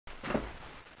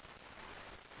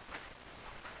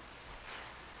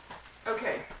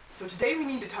So today we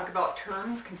need to talk about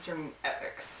terms concerning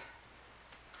epics.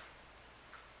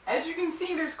 As you can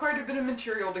see, there's quite a bit of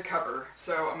material to cover,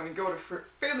 so I'm going to go at a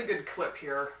fairly good clip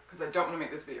here, because I don't want to make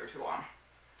this video too long.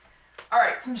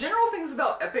 Alright, some general things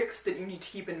about epics that you need to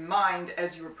keep in mind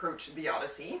as you approach the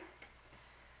Odyssey.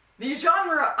 The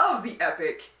genre of the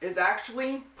epic is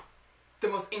actually the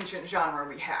most ancient genre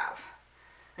we have.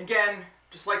 Again,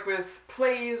 just like with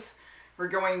plays, we're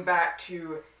going back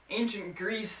to ancient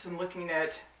Greece and looking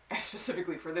at,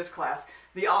 specifically for this class,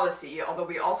 the Odyssey, although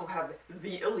we also have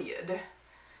the Iliad.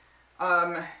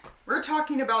 We're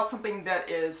talking about something that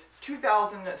is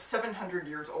 2,700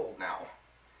 years old now.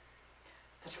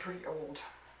 That's pretty old.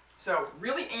 So,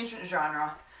 really ancient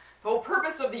genre. The whole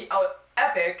purpose of the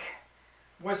epic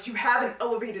was to have an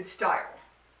elevated style.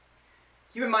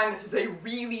 Keep in mind this is a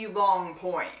really long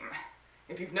poem.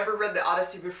 If you've never read the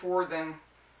Odyssey before, then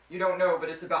you don't know, but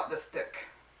it's about this thick.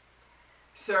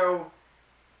 So,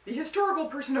 the historical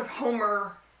person of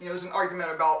Homer, there's an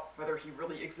argument about whether he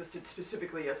really existed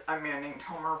specifically as a man named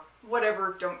Homer.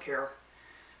 Whatever, don't care.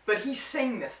 But he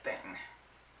sang this thing.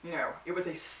 It was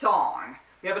a song.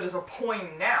 We have it as a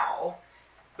poem now,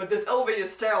 but this elevated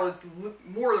style is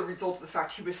more the result of the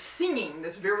fact he was singing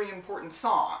this very important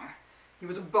song. He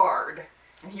was a bard,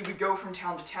 and he would go from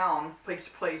town to town, place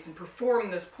to place, and perform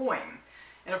this poem.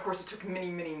 And of course it took many,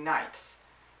 many nights.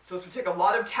 So this would take a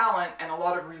lot of talent and a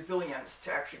lot of resilience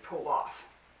to actually pull off.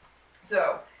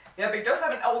 So, the epic does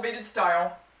have an elevated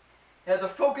style. It has a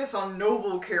focus on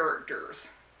noble characters,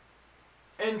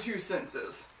 in two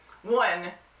senses.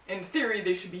 One, in theory,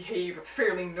 they should behave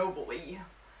fairly nobly.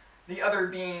 The other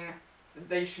being,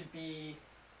 they should be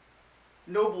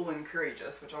noble and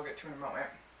courageous, which I'll get to in a moment.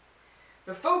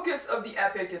 The focus of the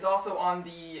epic is also on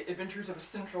the adventures of a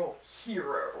central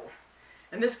hero.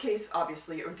 In this case,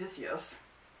 obviously, Odysseus.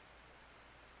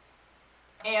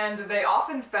 And they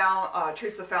often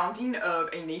trace the founding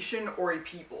of a nation or a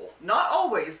people. Not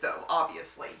always, though,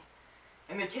 obviously.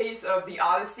 In the case of the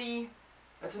Odyssey,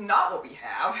 that's not what we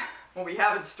have. What we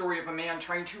have is a story of a man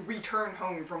trying to return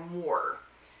home from war.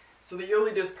 So the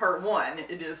Iliad is part one.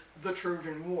 It is the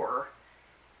Trojan War.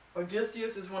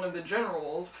 Odysseus is one of the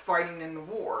generals fighting in the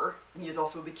war, and he is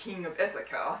also the king of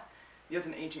Ithaca. Because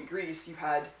in ancient Greece, you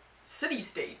had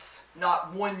city-states,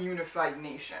 not one unified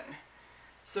nation.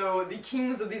 So the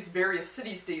kings of these various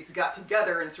city-states got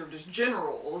together and served as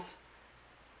generals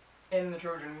in the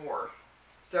Trojan War.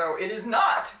 So it is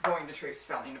not going to trace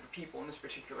the founding of a people in this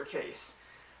particular case.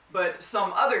 But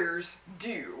some others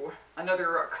do.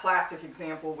 Another classic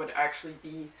example would actually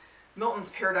be Milton's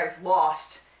Paradise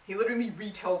Lost. He literally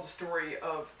retells the story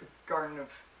of the Garden of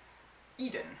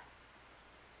Eden.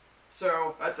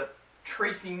 So that's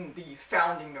tracing the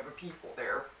founding of a people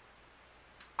there.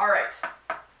 Alright.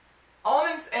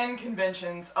 Elements and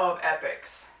conventions of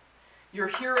epics. Your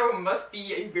hero must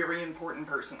be a very important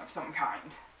person of some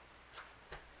kind.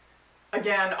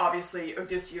 Again, obviously,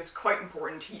 Odysseus is quite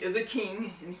important. He is a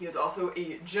king, and he is also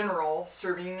a general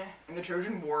serving in the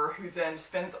Trojan War, who then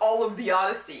spends all of the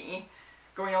Odyssey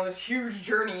going on this huge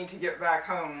journey to get back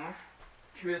home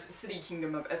to his city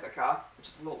kingdom of Ithaca, which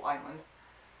is a little island.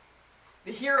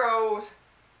 The hero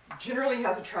generally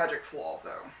has a tragic flaw,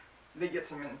 though. They get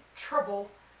him in trouble.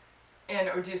 In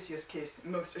Odysseus' case,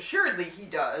 most assuredly he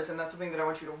does, and that's something that I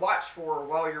want you to watch for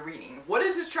while you're reading. What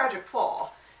is his tragic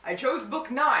flaw? I chose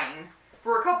book 9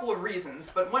 for a couple of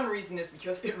reasons, but one reason is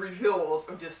because it reveals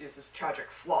Odysseus' tragic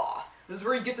flaw. This is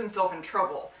where he gets himself in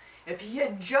trouble. If he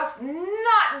had just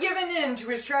not given in to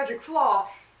his tragic flaw,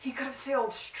 he could have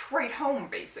sailed straight home,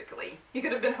 basically. He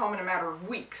could have been home in a matter of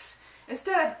weeks.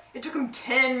 Instead, it took him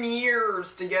 10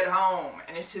 years to get home,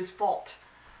 and it's his fault.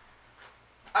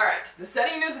 Alright, the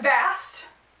setting is vast.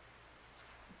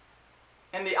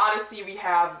 In the Odyssey we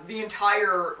have the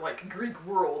entire, Greek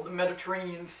world, the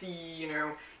Mediterranean Sea,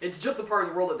 it's just a part of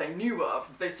the world that they knew of,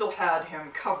 but they still had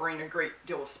him covering a great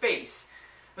deal of space.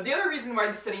 But the other reason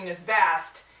why the setting is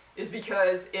vast is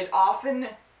because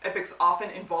epics often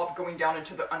involve going down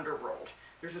into the underworld.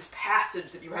 There's this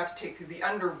passage that you have to take through the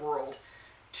underworld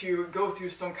to go through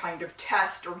some kind of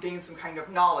test or gain some kind of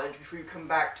knowledge before you come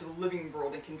back to the living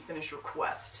world and can finish your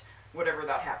quest, whatever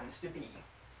that happens to be.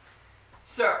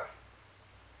 So,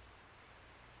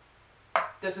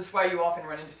 this is why you often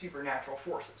run into supernatural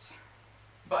forces.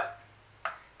 But,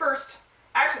 first,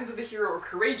 actions of the hero are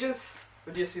courageous.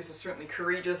 Odysseus is certainly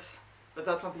courageous, but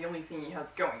that's not the only thing he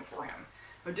has going for him.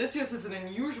 Odysseus is an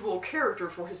unusual character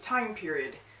for his time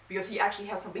period because he actually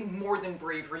has something more than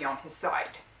bravery on his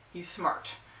side. He's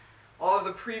smart. All of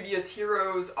the previous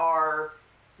heroes are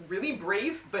really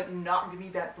brave, but not really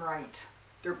that bright.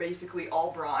 They're basically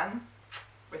all brawn,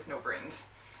 with no brains.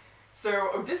 So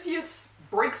Odysseus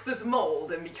breaks this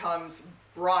mold and becomes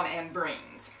brawn and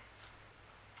brains.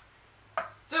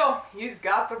 Still, he's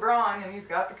got the brawn and he's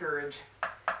got the courage.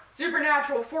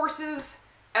 Supernatural forces,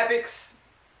 epics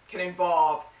can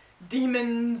involve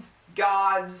demons,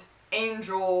 gods,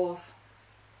 angels,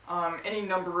 any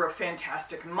number of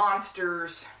fantastic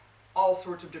monsters, all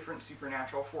sorts of different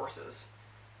supernatural forces.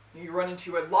 You run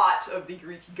into a lot of the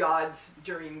Greek gods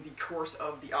during the course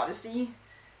of the Odyssey.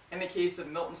 In the case of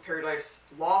Milton's Paradise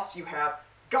Lost, you have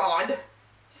God,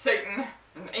 Satan,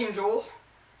 and angels.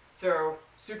 So,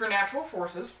 supernatural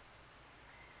forces.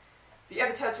 The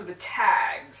epithets are the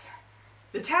tags.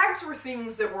 The tags were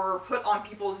things that were put on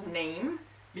people's name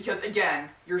because, again,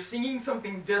 you're singing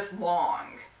something this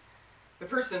long. The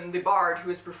person, the bard, who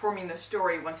is performing the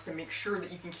story wants to make sure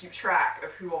that you can keep track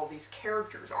of who all these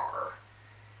characters are.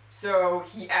 So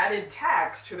he added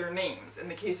tags to their names. In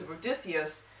the case of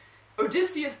Odysseus,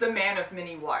 Odysseus the man of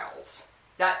many wiles.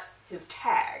 That's his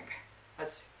tag.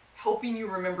 That's helping you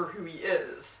remember who he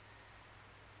is.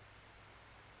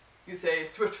 You say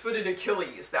swift-footed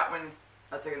Achilles,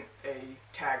 that's a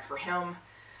tag for him.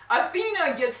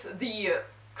 Athena gets the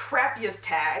crappiest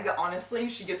tag, honestly.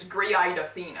 She gets gray-eyed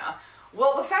Athena.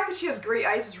 Well, the fact that she has gray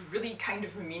eyes is really kind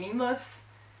of meaningless.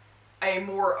 A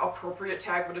more appropriate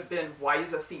tag would have been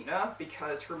Wise Athena,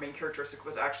 because her main characteristic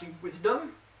was actually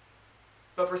wisdom.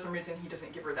 But for some reason, he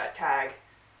doesn't give her that tag.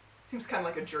 Seems kind of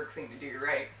like a jerk thing to do,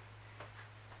 right?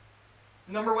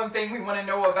 Number one thing we want to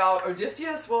know about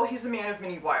Odysseus, well, he's a man of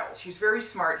many wiles. He's very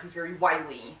smart, he's very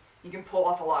wily. He can pull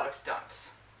off a lot of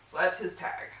stunts. So that's his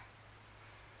tag.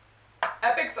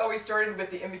 Epics always started with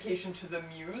the invocation to the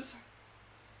muse.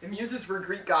 The muses were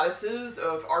Greek goddesses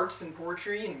of arts and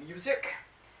poetry and music.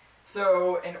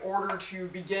 So in order to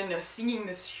begin singing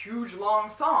this huge long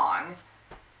song,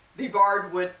 the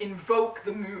bard would invoke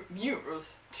the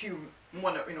muse to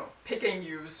pick a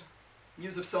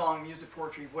muse of song, muse of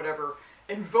poetry, whatever.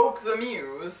 Invoke the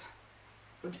muse.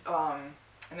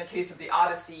 In the case of the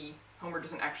Odyssey, Homer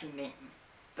doesn't actually name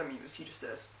the muse, he just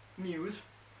says muse,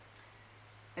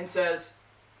 and says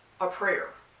a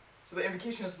prayer. So the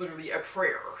invocation is literally a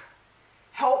prayer.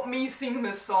 Help me sing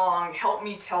this song, help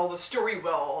me tell the story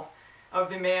well of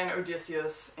the man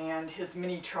Odysseus and his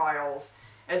many trials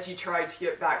as he tried to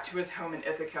get back to his home in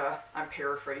Ithaca. I'm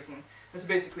paraphrasing. That's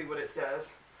basically what it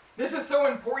says. This is so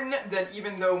important that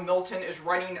even though Milton is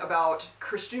writing about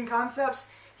Christian concepts,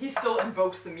 he still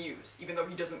invokes the muse, even though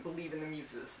he doesn't believe in the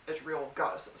muses as real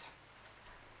goddesses.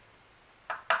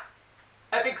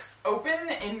 Epics open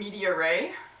in media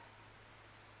res.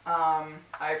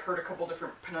 I've heard a couple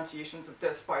different pronunciations of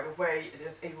this, by the way. It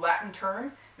is a Latin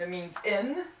term that means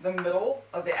in the middle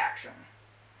of the action.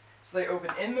 So they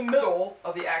open in the middle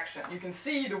of the action. You can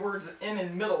see the words in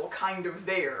and middle kind of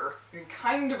there. You can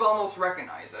kind of almost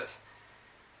recognize it.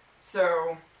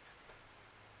 So,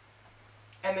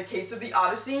 in the case of the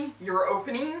Odyssey, you're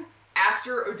opening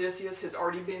after Odysseus has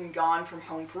already been gone from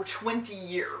home for 20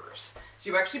 years. So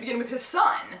you actually begin with his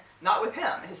son, not with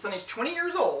him. His son is 20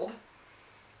 years old.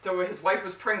 So his wife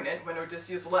was pregnant when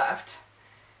Odysseus left.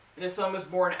 And his son was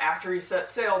born after he set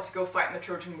sail to go fight in the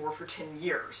Trojan War for 10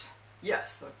 years.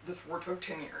 Yes, this war took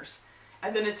 10 years.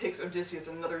 And then it takes Odysseus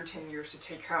another 10 years to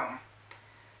take home.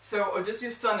 So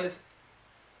Odysseus' son is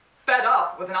fed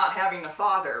up with not having a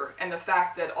father, and the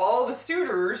fact that all the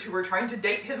suitors who were trying to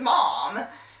date his mom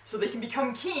so they can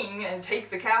become king and take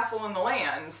the castle and the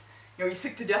lands, he's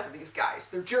sick to death of these guys.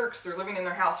 They're jerks, they're living in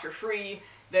their house for free,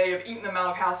 they have eaten them out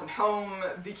of house and home,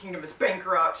 the kingdom is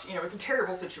bankrupt, it's a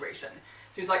terrible situation.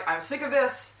 So he's like, I'm sick of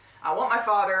this, I want my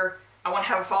father, I want to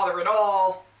have a father at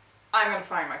all, I'm going to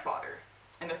find my father.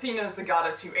 And Athena is the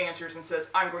goddess who answers and says,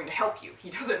 I'm going to help you. He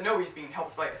doesn't know he's being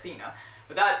helped by Athena,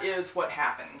 but that is what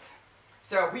happens.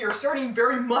 So we are starting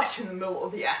very much in the middle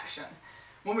of the action.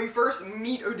 When we first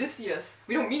meet Odysseus,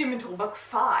 we don't meet him until book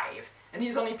 5, and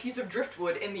he's on a piece of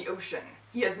driftwood in the ocean.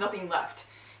 He has nothing left.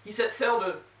 He set sail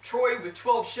to Troy with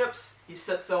 12 ships. He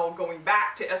set sail going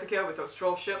back to Ithaca with those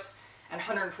 12 ships and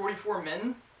 144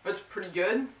 men. That's pretty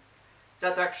good.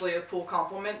 That's actually a full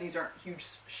complement. These aren't huge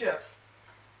ships.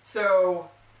 So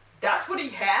that's what he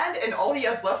had, and all he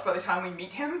has left by the time we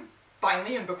meet him,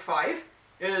 finally in book 5,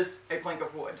 is a plank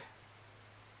of wood.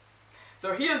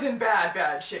 So he is in bad,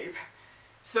 bad shape.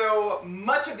 So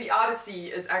much of the Odyssey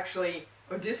is actually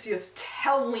Odysseus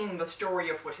telling the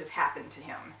story of what has happened to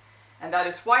him. And that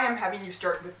is why I'm having you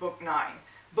start with book 9.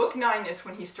 Book 9 is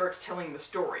when he starts telling the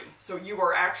story. So you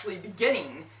are actually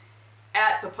beginning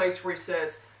at the place where he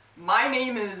says, my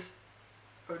name is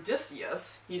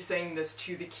Odysseus. He's saying this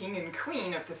to the king and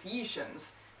queen of the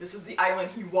Phaeacians. This is the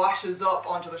island he washes up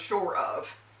onto the shore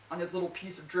of on his little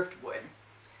piece of driftwood.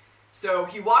 So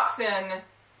he walks in,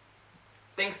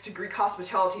 thanks to Greek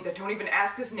hospitality. They don't even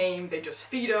ask his name, they just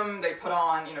feed him, they put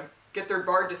on, you know, get their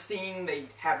bard to sing, they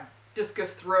have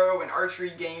discus throw and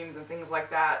archery games and things like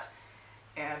that.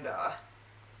 And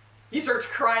he starts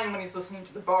crying when he's listening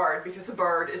to the bard, because the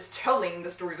bard is telling the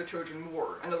story of the Trojan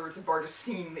War. In other words, the bard is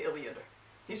singing the Iliad.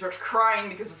 He starts crying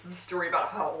because this is a story about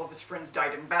how all of his friends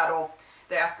died in battle.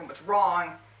 They ask him what's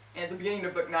wrong, and at the beginning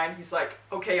of book 9, he's like,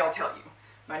 okay, I'll tell you.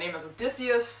 My name is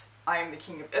Odysseus, I am the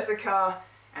king of Ithaca,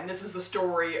 and this is the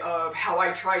story of how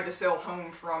I tried to sail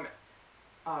home from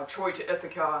Troy to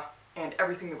Ithaca, and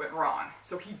everything that went wrong.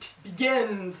 So he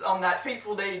begins on that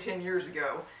fateful day 10 years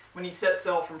ago, when he set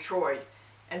sail from Troy.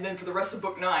 And then for the rest of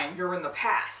book 9, you're in the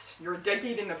past. You're a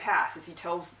decade in the past as he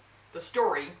tells the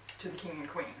story to the king and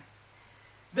queen.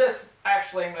 This,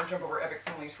 actually, I'm going to jump over epic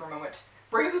similes for a moment,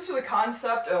 brings us to the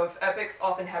concept of epics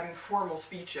often having formal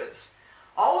speeches.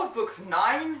 All of books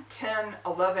 9, 10,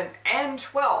 11, and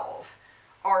 12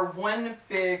 are one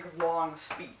big, long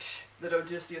speech that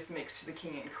Odysseus makes to the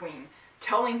king and queen,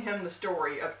 telling him the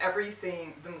story of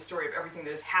everything, that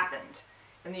has happened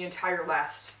in the entire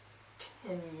last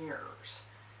 10 years.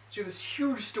 So this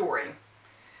huge story.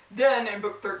 Then in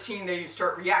book 13 they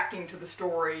start reacting to the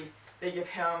story. They give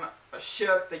him a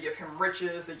ship, they give him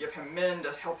riches, they give him men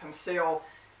to help him sail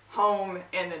home,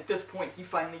 and at this point he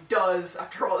finally does,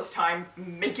 after all this time,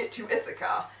 make it to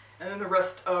Ithaca. And then the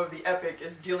rest of the epic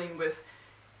is dealing with,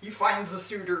 he finds the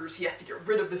suitors, he has to get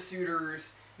rid of the suitors,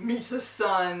 meets his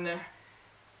son,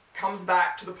 comes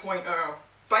back to the point of,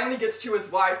 finally gets to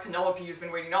his wife, Penelope, who's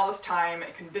been waiting all this time,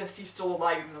 and convinced he's still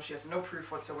alive, even though she has no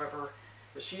proof whatsoever,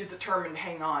 but she's determined to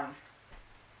hang on.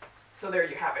 So there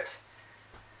you have it.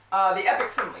 The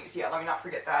epic similes, yeah, let me not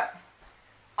forget that.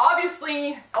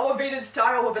 Obviously, elevated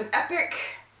style of an epic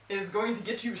is going to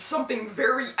get you something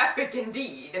very epic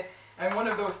indeed, and one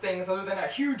of those things, other than a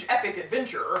huge epic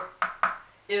adventure,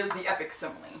 is the epic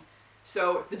simile.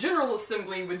 So the general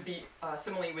simile would be,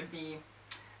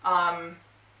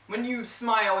 when you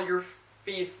smile, your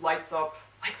face lights up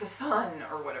like the sun,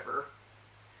 or whatever.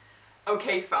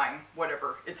 Okay, fine,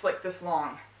 whatever. It's like this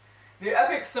long. The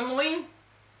epic simile,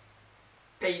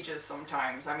 pages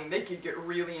sometimes. I mean, they could get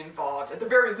really involved. At the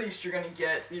very least, you're going to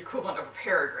get the equivalent of a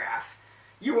paragraph.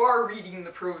 You are reading the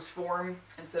prose form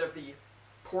instead of the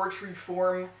poetry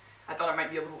form. I thought it might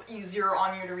be a little easier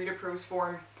on you to read a prose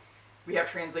form. We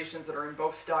have translations that are in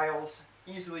both styles.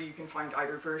 Easily you can find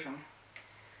either version.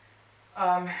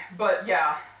 But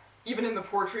yeah, even in the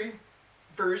poetry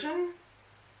version,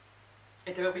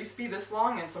 it could at least be this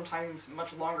long, and sometimes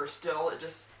much longer still. It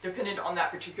just depended on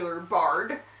that particular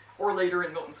bard, or later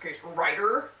in Milton's case,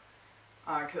 writer,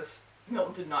 because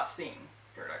Milton did not sing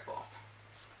Paradise Lost.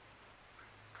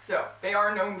 So, they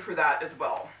are known for that as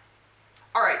well.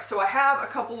 Alright, so I have a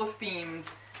couple of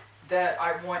themes that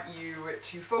I want you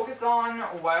to focus on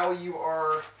while you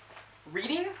are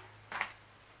reading.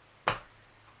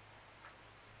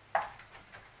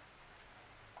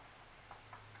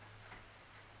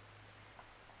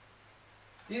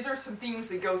 These are some themes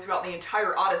that go throughout the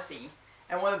entire Odyssey,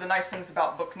 and one of the nice things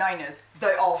about Book 9 is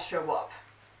they all show up.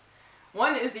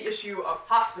 One is the issue of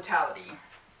hospitality.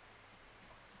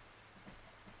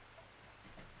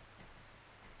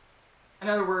 In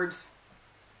other words,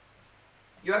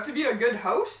 you have to be a good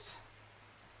host,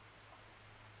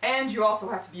 and you also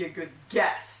have to be a good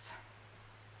guest.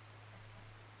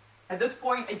 At this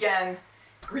point, again,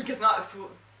 Greece is not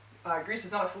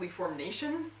a fully formed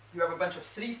nation. You have a bunch of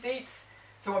city-states.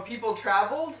 So when people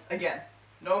traveled, again,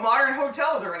 no modern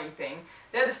hotels or anything,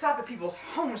 they had to stop at people's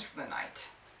homes for the night.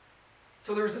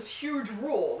 So there was this huge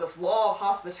rule, this law of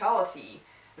hospitality,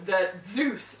 that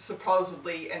Zeus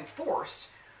supposedly enforced,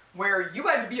 where you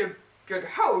had to be a good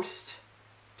host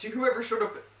to whoever showed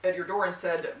up at your door and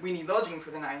said, we need lodging for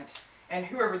the night, and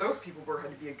whoever those people were had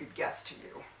to be a good guest to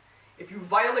you. If you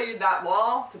violated that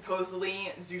law,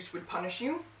 supposedly Zeus would punish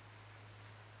you.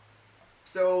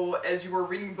 So as you were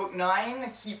reading Book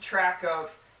 9, keep track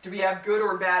of, do we have good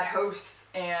or bad hosts,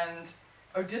 and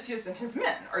Odysseus and his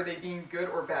men, are they being good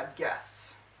or bad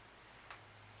guests?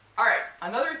 Alright,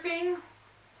 another thing,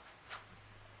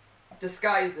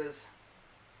 disguises.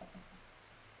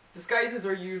 Disguises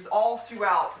are used all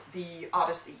throughout the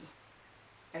Odyssey.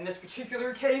 In this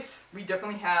particular case, we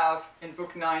definitely have, in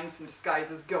Book 9, some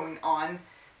disguises going on.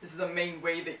 This is the main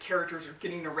way that characters are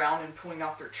getting around and pulling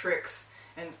off their tricks,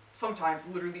 and sometimes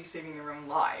literally saving their own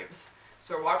lives.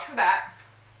 So watch for that.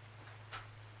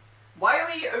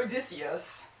 Wily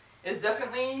Odysseus is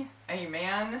definitely a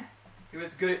man who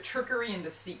is good at trickery and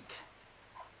deceit.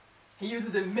 He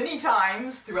uses it many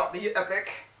times throughout the epic,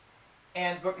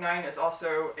 and Book 9 is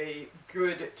also a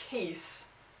good case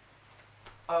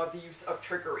the use of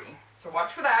trickery. So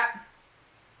watch for that.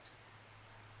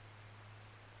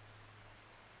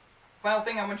 Final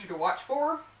thing I want you to watch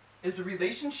for is the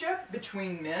relationship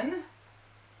between men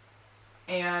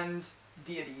and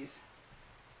deities.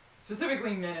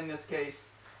 Specifically men in this case.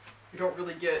 You don't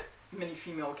really get many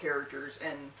female characters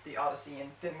in the Odyssey, and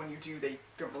then when you do, they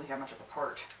don't really have much of a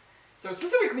part. So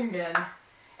specifically men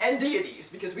and deities,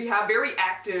 because we have very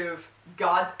active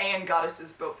gods and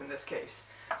goddesses both in this case.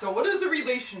 So what is the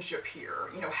relationship here?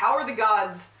 You know, how are the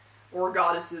gods, or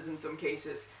goddesses in some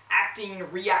cases, acting,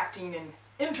 reacting, and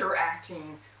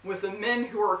interacting with the men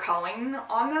who are calling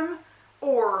on them,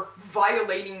 or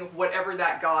violating whatever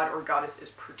that god or goddess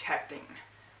is protecting?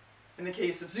 In the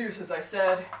case of Zeus, as I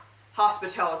said,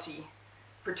 hospitality,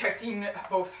 protecting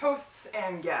both hosts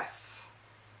and guests.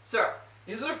 So,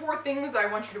 these are the 4 things I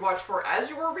want you to watch for as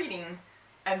you are reading,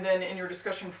 and then in your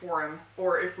discussion forum,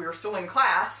 or if we are still in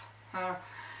class,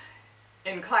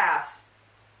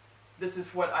 this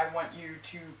is what I want you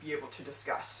to be able to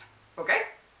discuss. Okay?